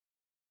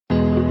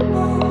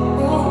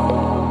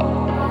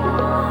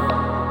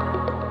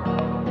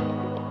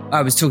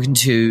I was talking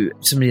to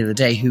somebody the other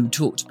day who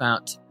talked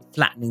about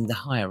flattening the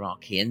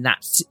hierarchy, and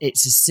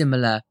it's a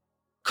similar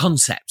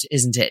concept,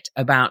 isn't it?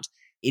 About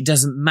it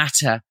doesn't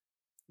matter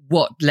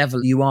what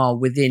level you are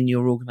within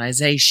your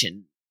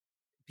organization,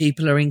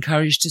 people are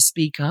encouraged to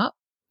speak up.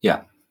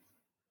 Yeah,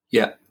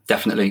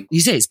 definitely.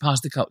 You say it's part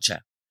of the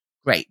culture.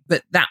 Great.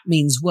 But that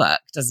means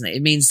work, doesn't it?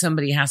 It means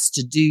somebody has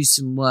to do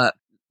some work.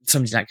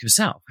 Somebody like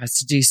yourself has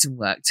to do some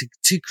work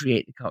to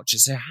create the culture.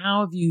 So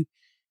how have you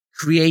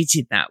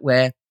created that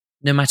where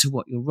no matter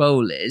what your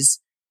role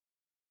is,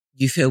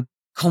 you feel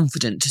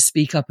confident to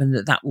speak up and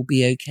that will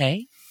be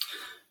okay?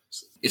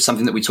 It's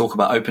something that we talk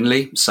about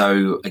openly.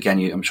 So again,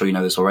 I'm sure you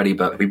know this already,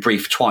 but we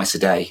brief twice a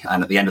day.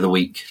 And at the end of the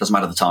week, doesn't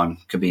matter the time,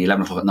 could be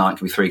 11 o'clock at night,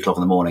 could be 3 o'clock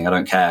in the morning. I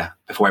don't care.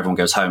 Before everyone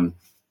goes home,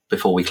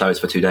 before we close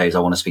for 2 days, I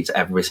want to speak to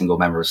every single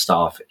member of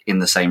staff in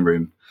the same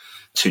room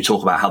to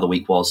talk about how the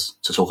week was,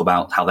 to talk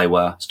about how they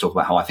were, to talk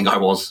about how I think I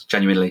was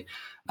genuinely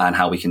and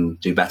how we can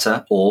do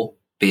better, or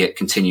be it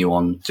continue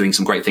on doing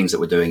some great things that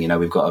we're doing. You know,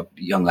 we've got a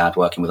young lad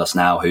working with us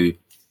now who,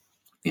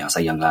 I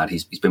say young lad,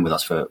 he's been with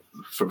us for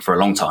a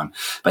long time,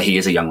 but he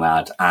is a young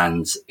lad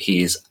and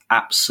he is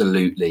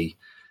absolutely,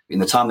 in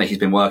the time that he's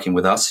been working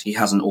with us, he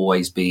hasn't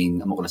always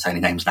been, I'm not going to say any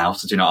names now,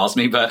 so do not ask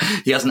me, but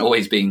he hasn't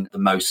always been the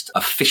most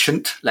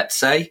efficient, let's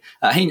say.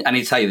 And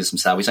he'd tell you this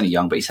himself. He's only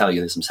young, but he'd tell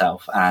you this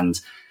himself. And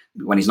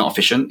when he's not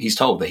efficient, he's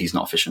told that he's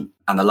not efficient.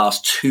 And the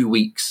last 2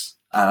 weeks,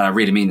 and I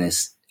really mean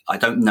this, I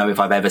don't know if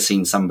I've ever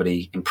seen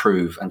somebody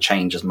improve and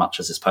change as much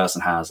as this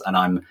person has. And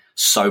I'm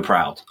so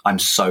proud. I'm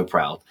so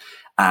proud.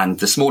 And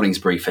this morning's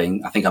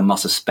briefing, I think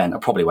I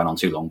probably went on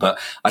too long, but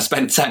I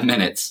spent 10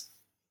 minutes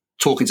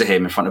talking to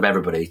him in front of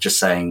everybody, just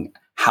saying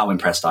how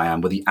impressed I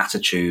am with the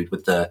attitude,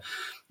 with the,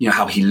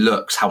 how he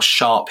looks, how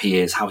sharp he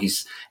is, how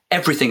he's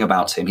everything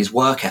about him, his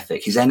work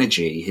ethic, his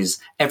energy, his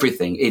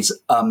everything is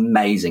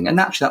amazing. And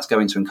naturally that's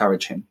going to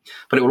encourage him.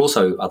 But it will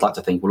also, I'd like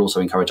to think, will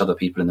also encourage other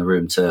people in the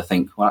room to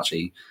think, well,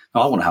 actually,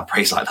 no, I want to have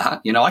praise like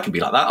that. I can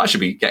be like that. I should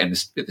be getting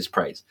this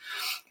praise.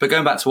 But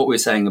going back to what we were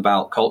saying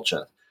about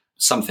culture,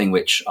 something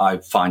which I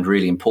find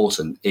really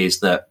important is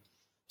that,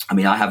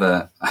 I have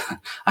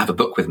a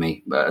book with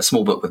me, a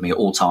small book with me at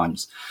all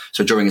times.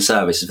 So during a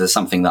service, if there's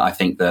something that I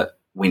think that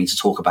we need to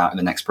talk about in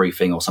the next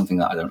briefing or something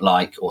that I don't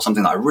like or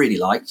something that I really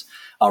liked,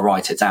 I'll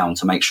write it down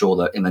to make sure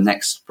that in the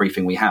next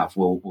briefing we have,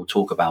 we'll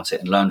talk about it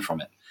and learn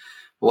from it.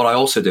 But what I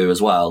also do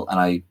as well,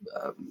 and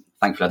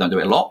thankfully I don't do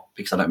it a lot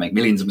because I don't make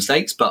millions of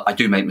mistakes, but I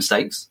do make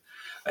mistakes.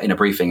 In a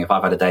briefing, if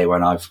I've had a day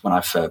when I've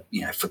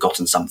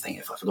forgotten something,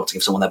 if I forgot to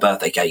give someone their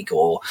birthday cake,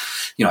 or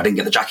I didn't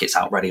get the jackets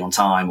out ready on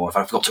time, or if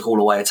I forgot to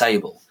call away a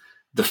table,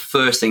 the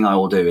first thing I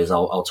will do is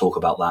I'll talk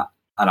about that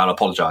and I'll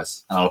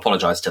apologize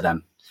to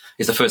them.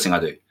 It's the first thing I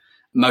do.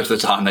 Most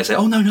of the time they say,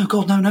 "Oh no,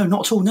 God, no,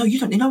 not at all. No, you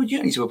don't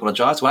need to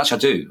apologize." Well, actually, I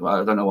do.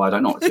 I don't know why I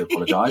don't need to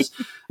apologize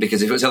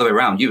because if it was the other way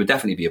around, you would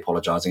definitely be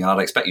apologizing, and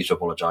I'd expect you to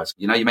apologize.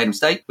 You made a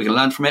mistake. We're going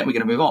to learn from it. We're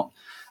going to move on.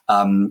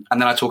 And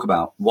then I talk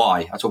about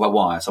why.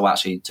 So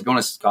actually, to be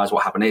honest, guys,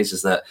 what happened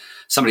is that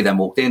somebody then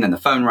walked in and the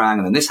phone rang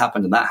and then this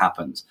happened and that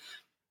happened.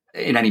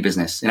 In any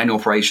business, in any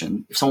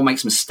operation, if someone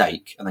makes a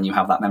mistake and then you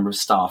have that member of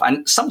staff,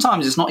 and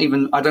sometimes it's not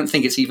even, I don't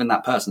think it's even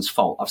that person's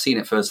fault. I've seen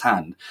it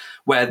firsthand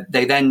where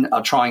they then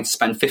are trying to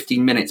spend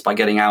 15 minutes by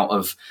getting out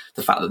of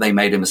the fact that they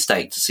made a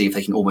mistake to see if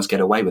they can almost get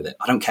away with it.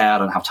 I don't care. I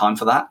don't have time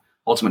for that.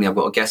 Ultimately, I've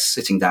got a guest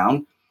sitting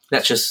down.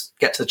 Let's just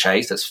get to the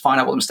chase. Let's find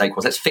out what the mistake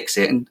was. Let's fix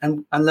it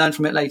and learn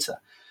from it later.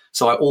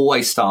 So I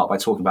always start by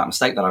talking about a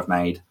mistake that I've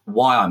made,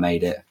 why I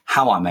made it,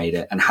 how I made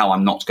it, and how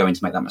I'm not going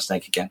to make that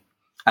mistake again.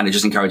 And it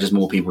just encourages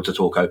more people to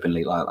talk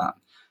openly like that.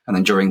 And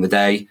then during the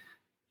day,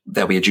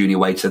 there'll be a junior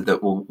waiter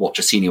that will watch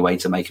a senior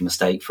waiter make a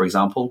mistake, for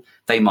example.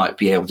 They might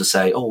be able to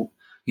say, "Oh,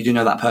 you do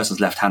know that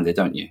person's left-handed,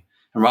 don't you?"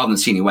 And rather than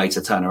senior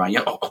waiter turn around,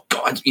 "Oh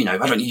God, I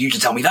don't need you to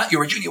tell me that.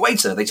 You're a junior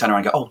waiter." They turn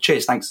around and go, "Oh,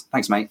 cheers, thanks,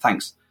 mate,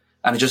 thanks."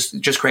 And it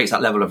just creates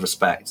that level of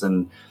respect.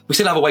 And we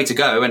still have a way to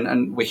go,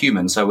 and we're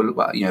human, so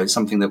it's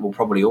something that will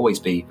probably always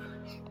be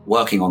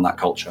working on that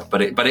culture.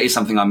 But it is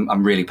something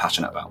I'm really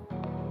passionate about.